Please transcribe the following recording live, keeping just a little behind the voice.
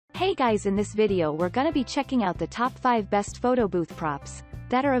Hey guys, in this video we're gonna be checking out the top 5 best photo booth props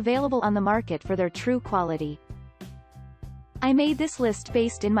that are available on the market for their true quality. I made this list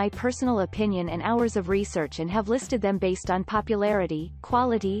based in my personal opinion and hours of research and have listed them based on popularity,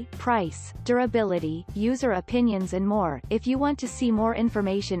 quality, price, durability, user opinions and more. If you want to see more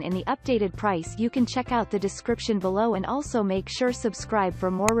information in the updated price, you can check out the description below and also make sure subscribe for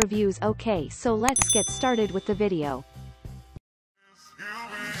more reviews. Okay, so let's get started with the video.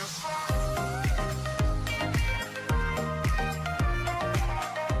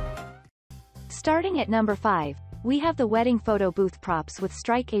 Starting at number 5, we have the wedding photo booth props with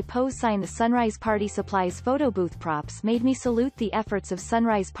Strike a Pose sign. The Sunrise Party Supplies photo booth props made me salute the efforts of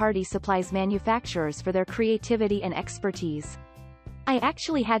Sunrise Party Supplies manufacturers for their creativity and expertise. I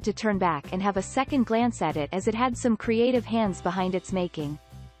actually had to turn back and have a second glance at it as it had some creative hands behind its making.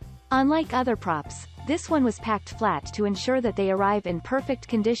 Unlike other props, this one was packed flat to ensure that they arrive in perfect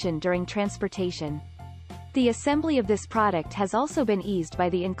condition during transportation. The assembly of this product has also been eased by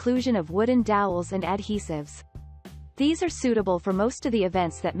the inclusion of wooden dowels and adhesives. These are suitable for most of the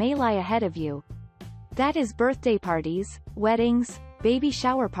events that may lie ahead of you. That is birthday parties, weddings, baby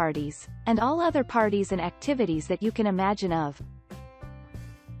shower parties, and all other parties and activities that you can imagine of.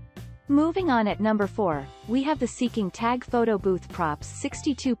 Moving on at number 4, we have the Seekingtag photo booth props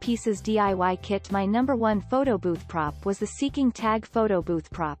 62 pieces DIY kit. My number 1 photo booth prop was the Seekingtag photo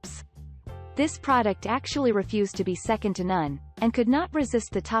booth props. This product actually refused to be second to none, and could not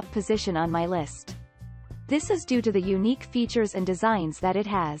resist the top position on my list. This is due to the unique features and designs that it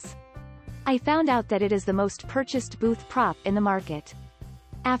has. I found out that it is the most purchased booth prop in the market.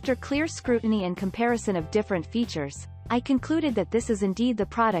 After clear scrutiny and comparison of different features, I concluded that this is indeed the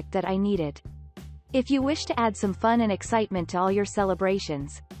product that I needed. If you wish to add some fun and excitement to all your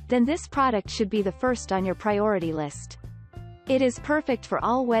celebrations, then this product should be the first on your priority list. It is perfect for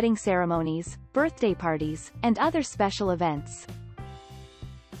all wedding ceremonies, birthday parties, and other special events.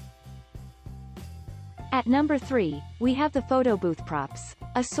 At number 3, we have the photo booth props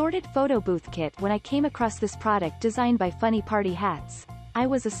Assorted photo booth kit. When I came across this product designed by Funny Party Hats, I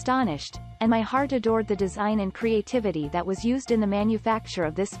was astonished, and my heart adored the design and creativity that was used in the manufacture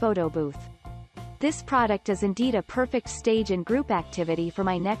of this photo booth. This product is indeed a perfect stage and group activity for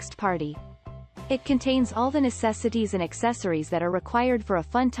my next party. It contains all the necessities and accessories that are required for a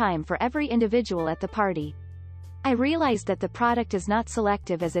fun time for every individual at the party. I realized that the product is not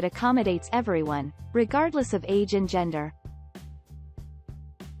selective as it accommodates everyone, regardless of age and gender.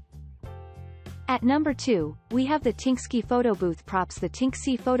 At number 2, we have the Tinksky photo booth props. The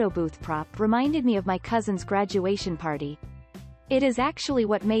Tinksky photo booth prop reminded me of my cousin's graduation party. It is actually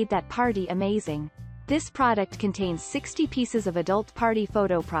what made that party amazing. This product contains 60 pieces of adult party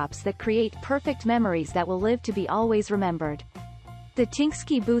photo props that create perfect memories that will live to be always remembered. The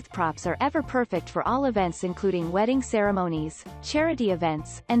Tinksky booth props are ever perfect for all events including wedding ceremonies, charity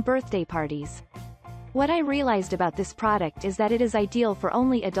events, and birthday parties. What I realized about this product is that it is ideal for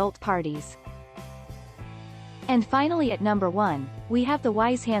only adult parties. And finally at number 1, we have the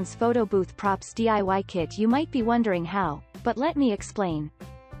Wisehands photo booth props DIY kit. You might be wondering how, but let me explain.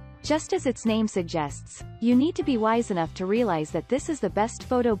 Just as its name suggests, you need to be wise enough to realize that this is the best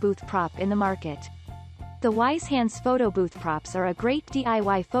photo booth prop in the market. The Wisehands photo booth props are a great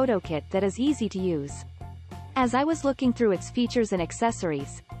DIY photo kit that is easy to use. As I was looking through its features and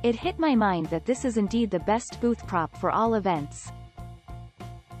accessories, it hit my mind that this is indeed the best booth prop for all events.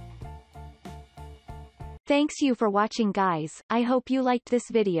 Thanks you for watching guys. I hope you liked this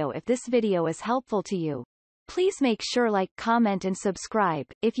video. If this video is helpful to you, please make sure like, comment and subscribe.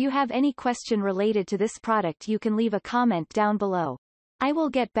 If you have any question related to this product you can leave a comment down below. I will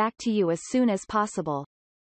get back to you as soon as possible.